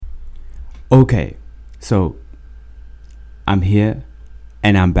Okay, so I'm here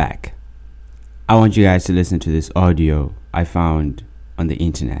and I'm back. I want you guys to listen to this audio I found on the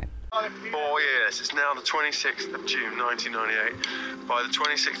internet. 4 years. It's now the 26th of June 1998. By the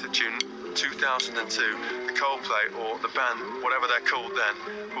 26th of June 2002, the Coldplay, or the band, whatever they're called then,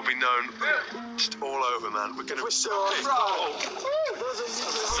 will be known just all over, man. We're so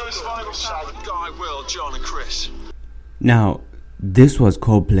Guy, Will, John and Chris. Now, this was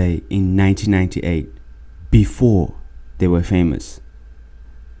Coldplay in 1998, before they were famous.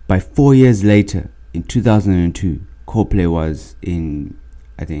 By 4 years later, in 2002, Coldplay was in,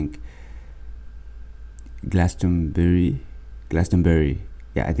 I think, Glastonbury.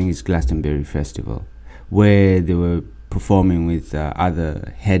 Yeah, I think it's Glastonbury Festival, where they were performing with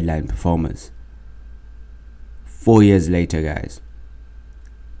other headline performers. 4 years later, guys,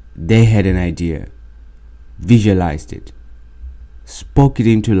 they had an idea, visualized it, spoke it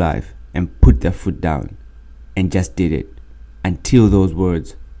into life, and put their foot down and just did it until those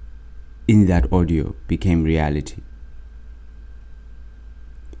words in that audio became reality.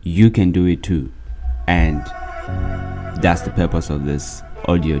 You can do it too, and that's the purpose of this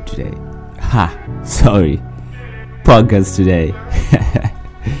audio today. Podcast today.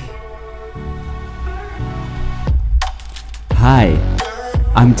 Hi,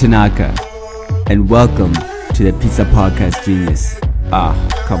 I'm Tanaka, and welcome to the Pizza Podcast Genius.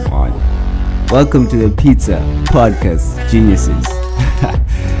 Come on. Welcome to the Pizza Podcast Geniuses.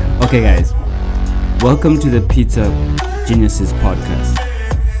 Okay, guys. Welcome to the Pizza Geniuses podcast.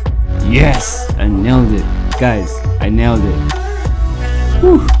 Yes, I nailed it. Guys, I nailed it.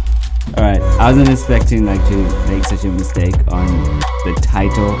 Whew. Alright, I wasn't expecting to make such a mistake on the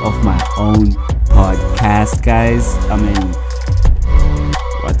title of my own podcast, guys. I mean,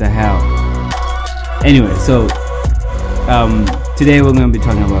 what the hell? Anyway, so today we're going to be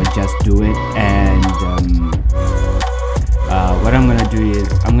talking about Just Do It, and what I'm going to do is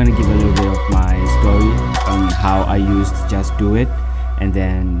I'm going to give a little bit of my story on how I used Just Do It, and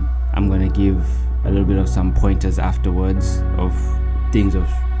then I'm going to give a little bit of some pointers afterwards of things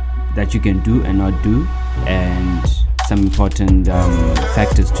that you can do and not do, and some important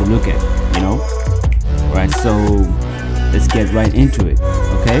factors to look at, Right, so let's get right into it,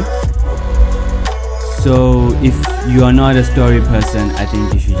 okay? So if you are not a story person, I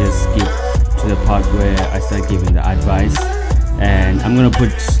think you should just skip to the part where I start giving the advice, and I'm gonna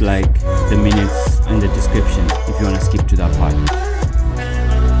put the minutes in the description if you want to skip to that part.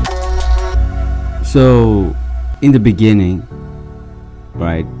 So in the beginning,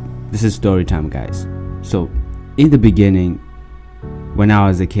 right, this is story time, guys. So in the beginning, when I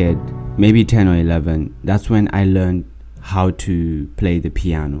was a kid, maybe 10 or 11, that's when I learned how to play the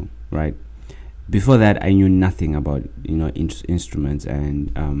piano, right? Before that, I knew nothing about instruments,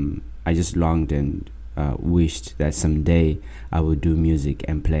 and I just longed and wished that someday I would do music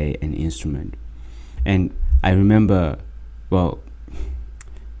and play an instrument. And I remember,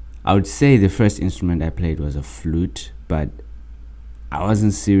 I would say the first instrument I played was a flute, but I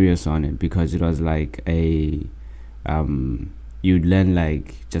wasn't serious on it because it was like you'd learn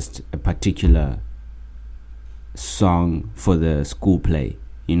just a particular song for the school play,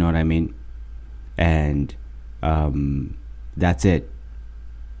 you know what I mean? And that's it.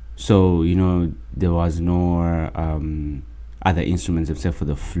 So there was no other instruments except for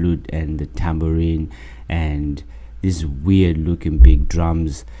the flute and the tambourine and these weird looking big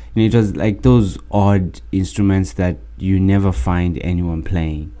drums. It was like those odd instruments that you never find anyone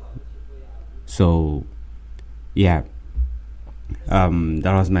playing. So yeah, that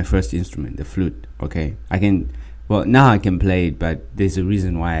was my first instrument, the flute. Okay, now I can play it, but there's a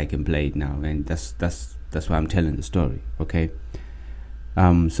reason why I can play it now, and that's why I'm telling the story. Okay.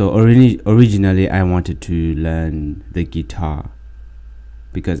 So originally I wanted to learn the guitar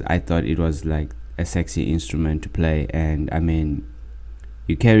because I thought it was like a sexy instrument to play, and I mean,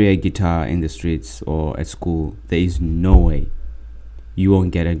 you carry a guitar in the streets or at school, there is no way you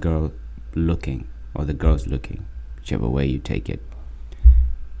won't get a girl looking, or the girls looking, whichever way you take it.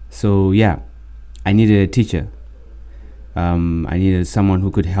 So yeah, I needed a teacher. I needed someone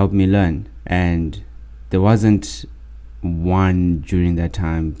who could help me learn, and there wasn't one during that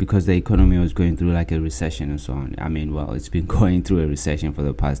time because the economy was going through like a recession and so on. I mean, it's been going through a recession for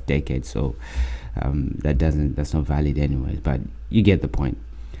the past decade, so that's not valid anyways, but you get the point.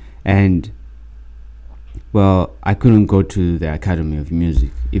 And I couldn't go to the Academy of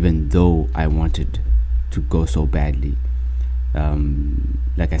Music even though I wanted to go so badly,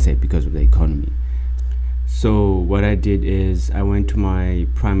 like I said, because of the economy. So what I did is I went to my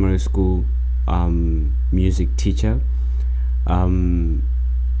primary school music teacher.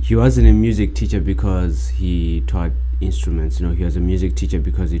 He he wasn't a music teacher because he taught instruments. He was a music teacher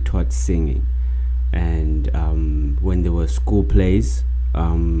because he taught singing. And when there were school plays,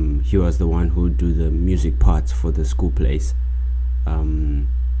 he was the one who would do the music parts for the school plays. And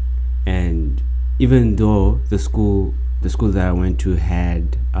even though the school that I went to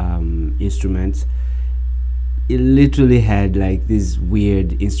had instruments, it literally had like these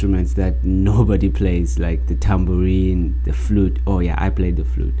weird instruments that nobody plays, like the tambourine, the flute. Oh yeah, I played the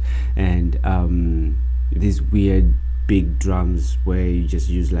flute. And these weird big drums where you just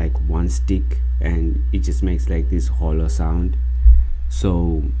use like one stick and it just makes like this hollow sound.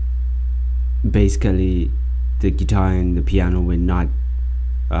 So basically the guitar and the piano were not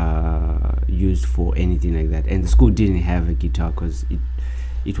used for anything like that, and the school didn't have a guitar because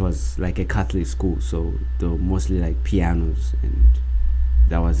it was like a Catholic school, so they were mostly like pianos, and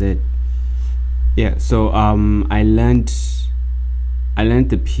that was it. Yeah, so I learned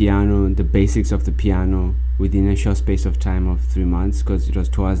the piano, the basics of the piano, within a short space of time of 3 months, because it was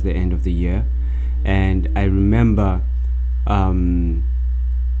towards the end of the year. And I remember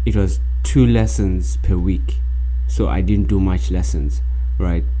it was 2 lessons per week, so I didn't do much lessons,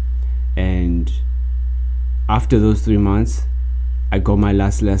 right? And after those 3 months, I got my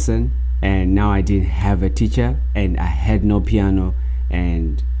last lesson, and now I didn't have a teacher and I had no piano,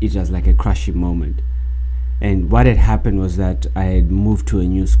 and it was like a crushing moment. And what had happened was that I had moved to a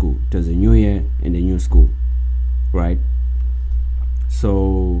new school. It was a new year and a new school, right?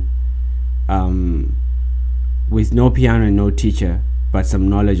 So with no piano and no teacher, but some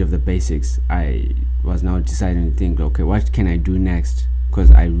knowledge of the basics, I was now deciding to think, okay, what can I do next?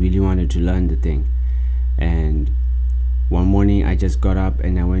 Because I really wanted to learn the thing. And one morning I just got up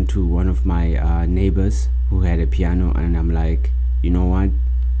and I went to one of my neighbors who had a piano, and I'm like, you know what,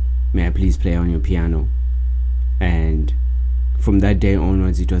 may I please play on your piano? And from that day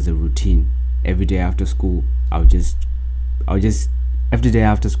onwards, it was a routine. Every day after school, I'll just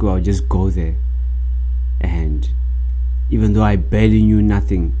go there. And even though I barely knew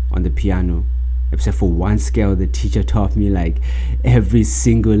nothing on the piano, except for one scale the teacher taught me like every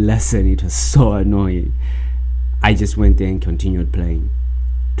single lesson, it was so annoying, I just went there and continued playing,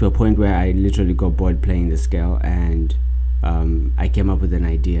 to a point where I literally got bored playing the scale. And I came up with an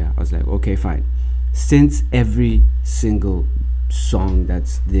idea. I was like, okay, fine, since every single song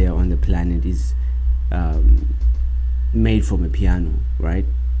that's there on the planet is made from a piano, right?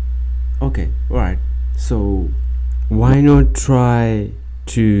 Okay, alright, so why not try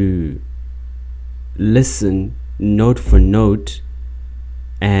to listen note for note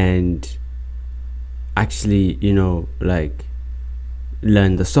and actually, like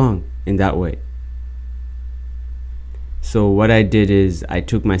learn the song in that way. So what I did is I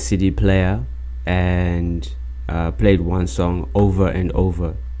took my CD player and played one song over and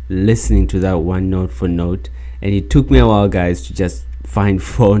over, listening to that one note for note. And it took me a while, guys, to just find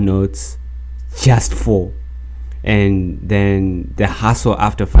 4 notes, just 4. And then the hustle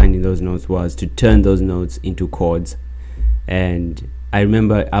after finding those notes was to turn those notes into chords. And I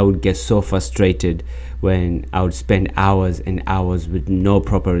remember I would get so frustrated when I would spend hours and hours with no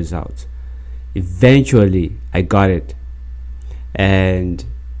proper results. Eventually, I got it. And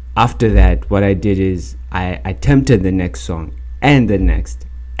after that, what I did is I attempted the next song and the next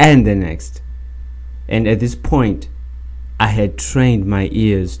and the next. And at this point, I had trained my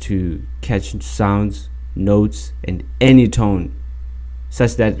ears to catch sounds, notes, and any tone,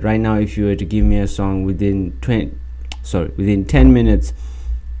 such that right now, if you were to give me a song within 10 minutes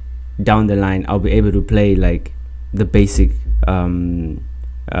down the line, I'll be able to play like the basic theme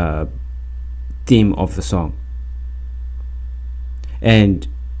of the song. And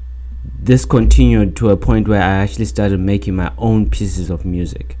this continued to a point where I actually started making my own pieces of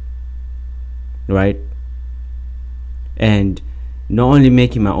music, right? And not only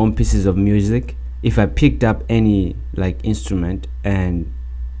making my own pieces of music, if I picked up any like instrument and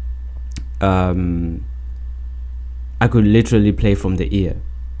I could literally play from the ear.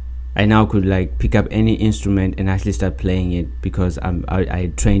 I now could like pick up any instrument and actually start playing it, because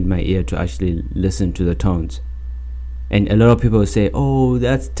I trained my ear to actually listen to the tones. And a lot of people say, oh,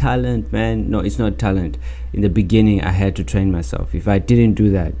 that's talent, man. No, it's not talent. In the beginning, I had to train myself. If I didn't do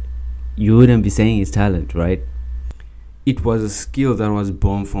that, you wouldn't be saying it's talent, right? It was a skill that was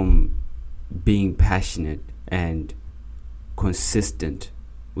born from being passionate and consistent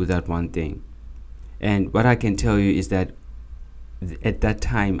with that one thing. And what I can tell you is that at that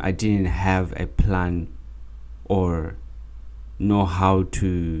time, I didn't have a plan or know how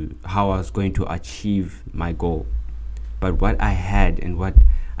I was going to achieve my goal. But what I had and what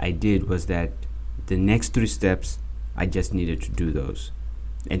I did was that the next 3 steps, I just needed to do those.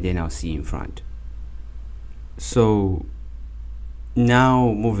 and then I'll see in front. So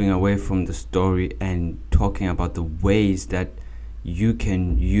now moving away from the story and talking about the ways that you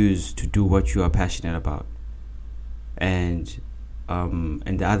can use to do what you are passionate about. And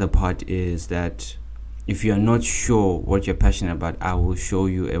the other part is that if you are not sure what you're passionate about, I will show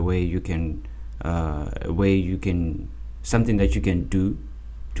you a way you can something that you can do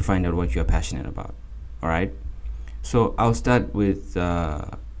to find out what you're passionate about. All right. So I'll start with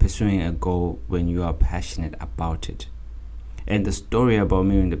pursuing a goal when you are passionate about it. And the story about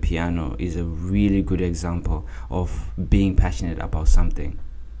me and the piano is a really good example of being passionate about something,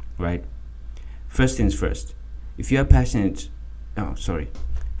 right? First things first, if you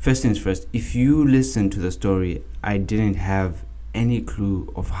listen to the story, I didn't have any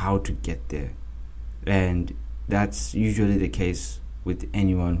clue of how to get there. And that's usually the case with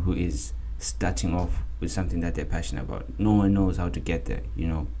anyone who is starting off with something that they're passionate about. No one knows how to get there,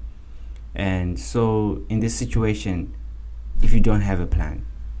 And so in this situation, if you don't have a plan,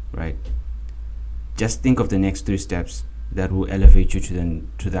 right, just think of the next 3 steps that will elevate you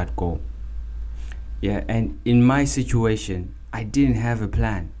to that goal. Yeah, and in my situation, I didn't have a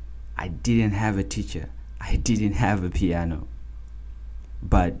plan. I didn't have a teacher. I didn't have a piano.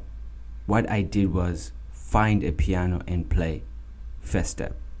 But what I did was find a piano and play. First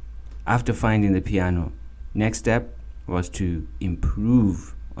step. After finding the piano, next step was to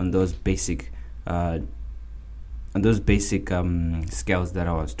improve on those basic skills that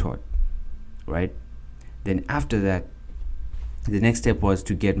I was taught, right? Then after that, the next step was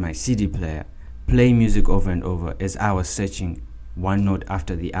to get my CD player, play music over and over as I was searching one note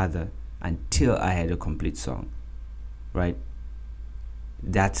after the other until I had a complete song, right?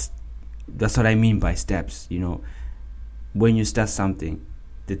 That's what I mean by steps. When you start something,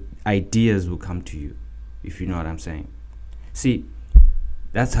 the ideas will come to you, if you know what I'm saying. See,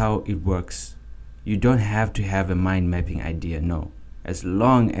 that's how it works. You don't have to have a mind mapping idea, no. As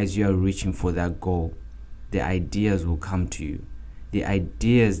long as you are reaching for that goal, the ideas will come to you. The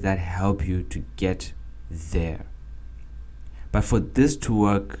ideas that help you to get there. But for this to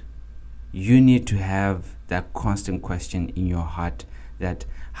work, you need to have that constant question in your heart that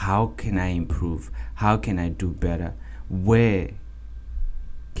how can I improve? How can I do better? Where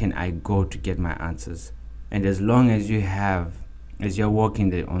can I go to get my answers? And as long as you're walking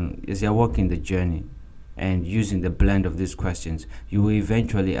the journey and using the blend of these questions, you will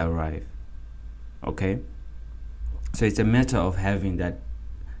eventually arrive. Okay? So it's a matter of having that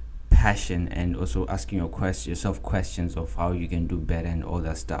passion and also asking yourself questions of how you can do better and all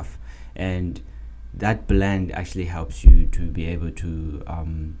that stuff. And that blend actually helps you to be able to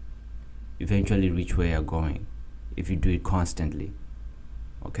eventually reach where you're going if you do it constantly.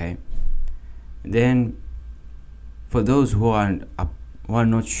 Okay? Then for those who are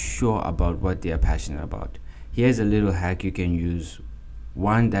not sure about what they are passionate about, here's a little hack you can use,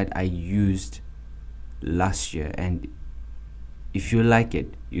 one that I used last year, and if you like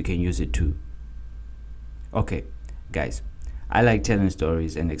it, you can use it too. Okay, guys, I like telling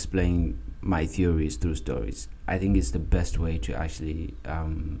stories and explaining my theories through stories. I think it's the best way to actually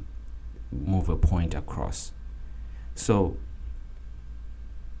move a point across. So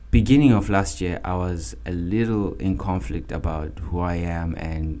beginning of last year, I was a little in conflict about who I am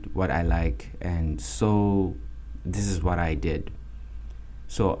and what I like, and so this is what I did.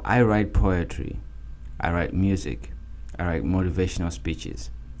 So I write poetry, I write music, I write motivational speeches,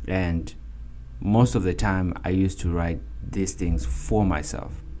 and most of the time I used to write these things for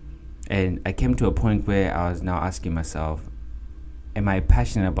myself. And I came to a point where I was now asking myself, am I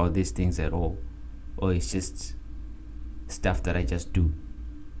passionate about these things at all? Or it's just stuff that I just do?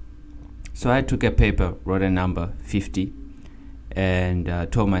 So I took a paper, wrote a number, 50,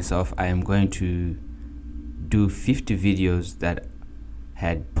 and told myself I am going to do 50 videos that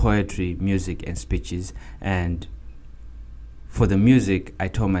had poetry, music, and speeches. And for the music, I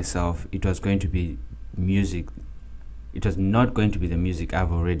told myself it was going to be music. It was not going to be the music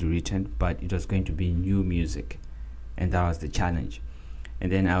I've already written, but it was going to be new music. And that was the challenge.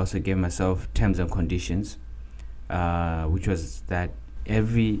 And then I also gave myself terms and conditions, which was that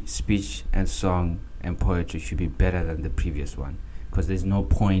every speech and song and poetry should be better than the previous one, because there's no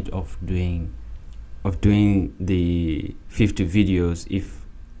point of doing the 50 videos if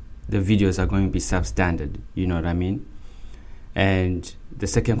the videos are going to be substandard, you know what I mean? And the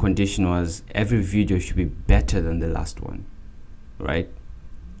second condition was every video should be better than the last one, right?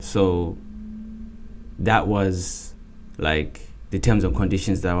 So that was like the terms and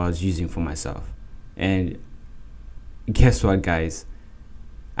conditions that I was using for myself. And guess what, guys?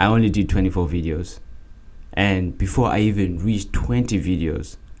 I only did 24 videos. And before I even reached 20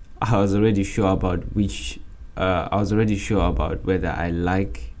 videos, I was already sure about whether I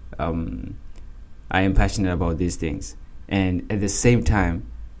am passionate about these things. And at the same time,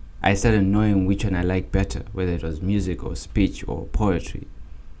 I started knowing which one I like better, whether it was music or speech or poetry.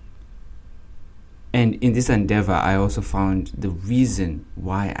 And in this endeavor, I also found the reason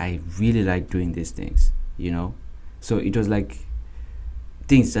why I really like doing these things, So it was like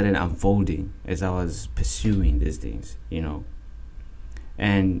things started unfolding as I was pursuing these things,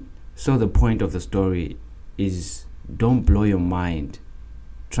 And so the point of the story is, don't blow your mind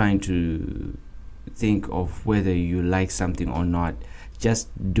trying to think of whether you like something or not. Just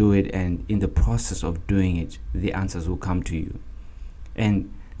do it, and in the process of doing it, the answers will come to you.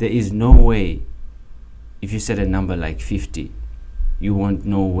 And there is no way, if you set a number like 50, you won't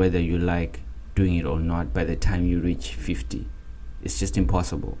know whether you like doing it or not by the time you reach 50. It's just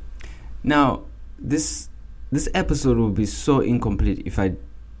impossible. Now, this episode will be so incomplete if I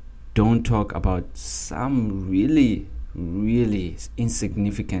don't talk about some really, really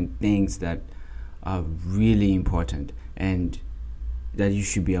insignificant things that are really important and that you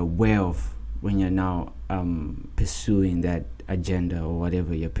should be aware of when you're now pursuing that agenda or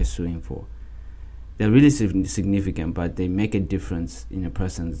whatever you're pursuing for. They're really significant, but they make a difference in a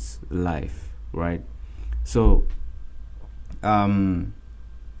person's life, right? So there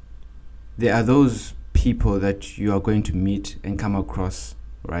are those people that you are going to meet and come across,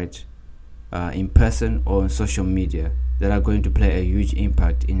 right, in person or on social media, that are going to play a huge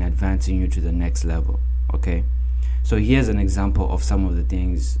impact in advancing you to the next level, okay? So here's an example of some of the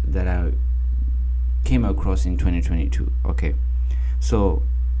things that I came across in 2022, okay? So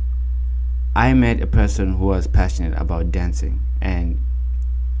I met a person who was passionate about dancing, and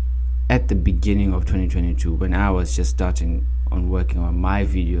at the beginning of 2022, when I was just starting on working on my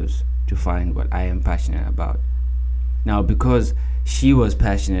videos to find what I am passionate about. Now, because she was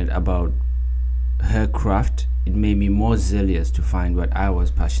passionate about her craft, it made me more zealous to find what I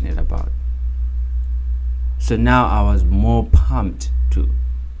was passionate about. So now I was more pumped to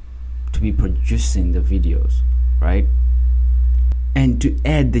be producing the videos, right? And to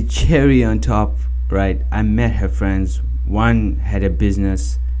add the cherry on top, right, I met her friends. One had a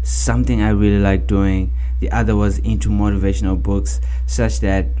business, something I really liked doing. The other was into motivational books, such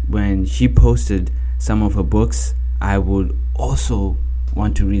that when she posted some of her books, I would also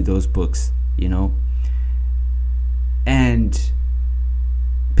want to read those books, And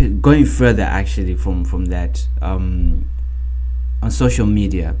going further, actually, from that, on social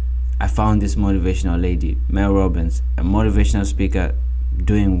media, I found this motivational lady, Mel Robbins, a motivational speaker,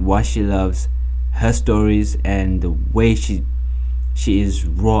 doing what she loves, her stories, and the way she is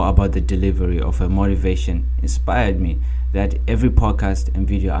raw about the delivery of her motivation inspired me, that every podcast and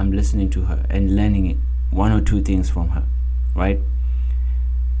video I'm listening to her and learning one or two things from her, right?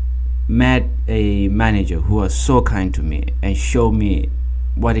 Met a manager who was so kind to me and showed me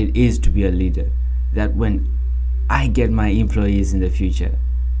what it is to be a leader, that when I get my employees in the future,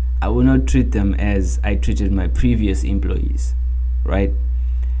 I will not treat them as I treated my previous employees, right?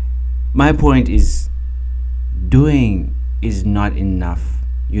 My point is, doing is not enough.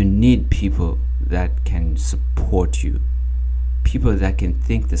 You need people that can support you, people that can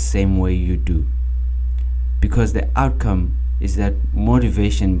think the same way you do, because the outcome is that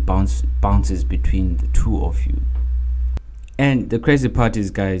motivation bounces between the two of you. And the crazy part is,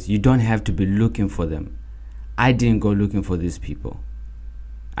 guys, you don't have to be looking for them. I didn't go looking for these people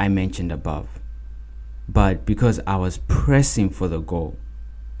I mentioned above, but because I was pressing for the goal,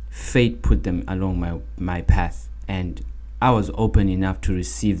 fate put them along my path, and I was open enough to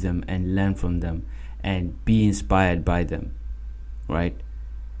receive them and learn from them and be inspired by them, right?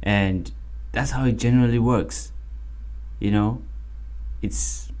 And that's how it generally works.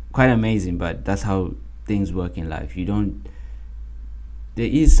 It's quite amazing, but that's how things work in life. There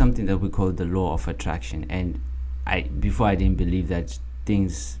is something that we call the law of attraction, and before I didn't believe that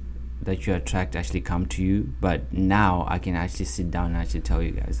things that you attract actually come to you, but now I can actually sit down and actually tell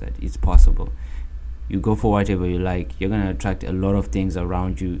you guys that it's possible. You go for whatever you like, you're going to attract a lot of things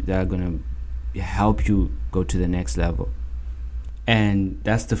around you that are going to help you go to the next level. And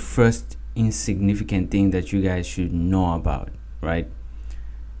that's the first insignificant thing that you guys should know about, right?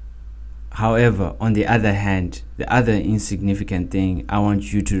 However, on the other hand, the other insignificant thing I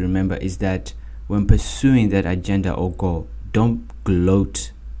want you to remember is that when pursuing that agenda or goal, don't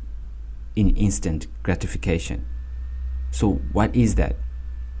gloat in instant gratification. So what is that?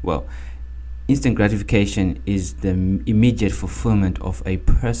 Well, instant gratification is the immediate fulfillment of a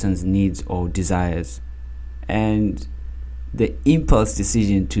person's needs or desires, and the impulse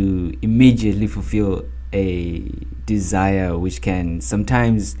decision to immediately fulfill a desire which can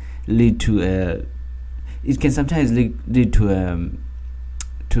sometimes lead to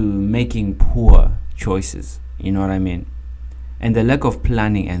to making poor choices. You know what I mean? And the lack of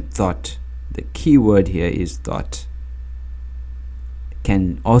planning and thought, the key word here is thought,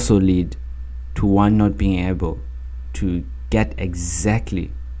 can also lead to one not being able to get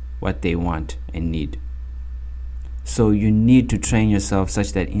exactly what they want and need. So you need to train yourself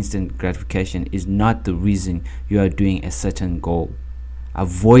such that instant gratification is not the reason you are doing a certain goal.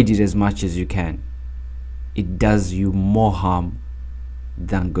 Avoid it as much as you can. It does you more harm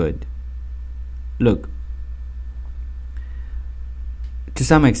than good. Look, to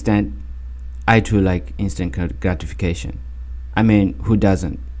some extent, I too like instant gratification. I mean, who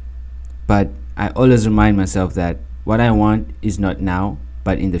doesn't? But I always remind myself that what I want is not now,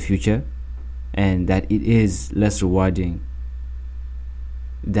 but in the future, and that it is less rewarding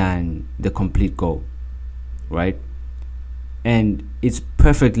than the complete goal, right? And it's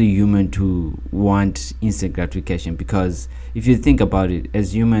perfectly human to want instant gratification, because if you think about it,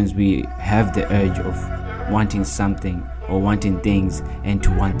 as humans, we have the urge of wanting something or wanting things and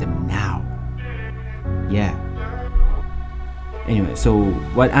to want them now. Yeah. Anyway, so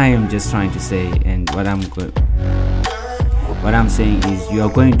what I am just trying to say, and what I'm saying is, you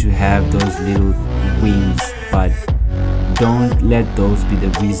are going to have those little wins, but don't let those be the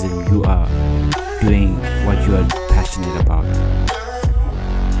reason you are doing what you are passionate about.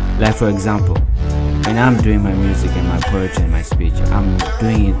 Like, for example, when I'm doing my music and my poetry and my speech, I'm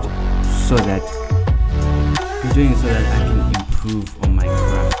doing it so that I can improve on my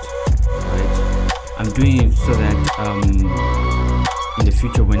craft, right? I'm doing it so that in the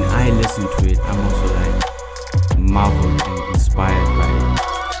future, when I listen to it, I'm also like marveled and inspired by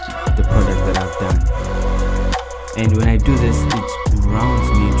the product that I've done. And when I do this, it grounds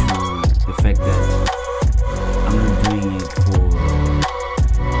me to the fact that I'm not doing it for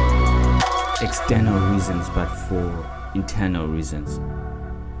external reasons, but for internal reasons,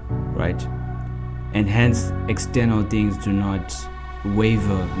 right? And hence, external things do not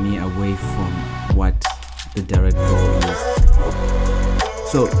waver me away from what the direct goal is.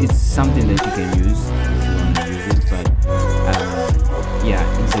 So it's something that you can use if you want to use it, but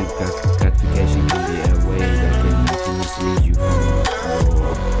instant gratification can be a way that can actually mislead you from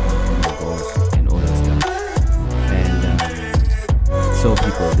your goals and all that stuff. And so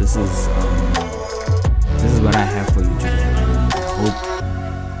people, this is what I have for you today. I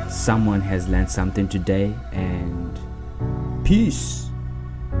hope someone has learned something today, and peace.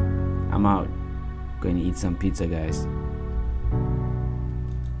 I'm out. Going to eat some pizza, guys.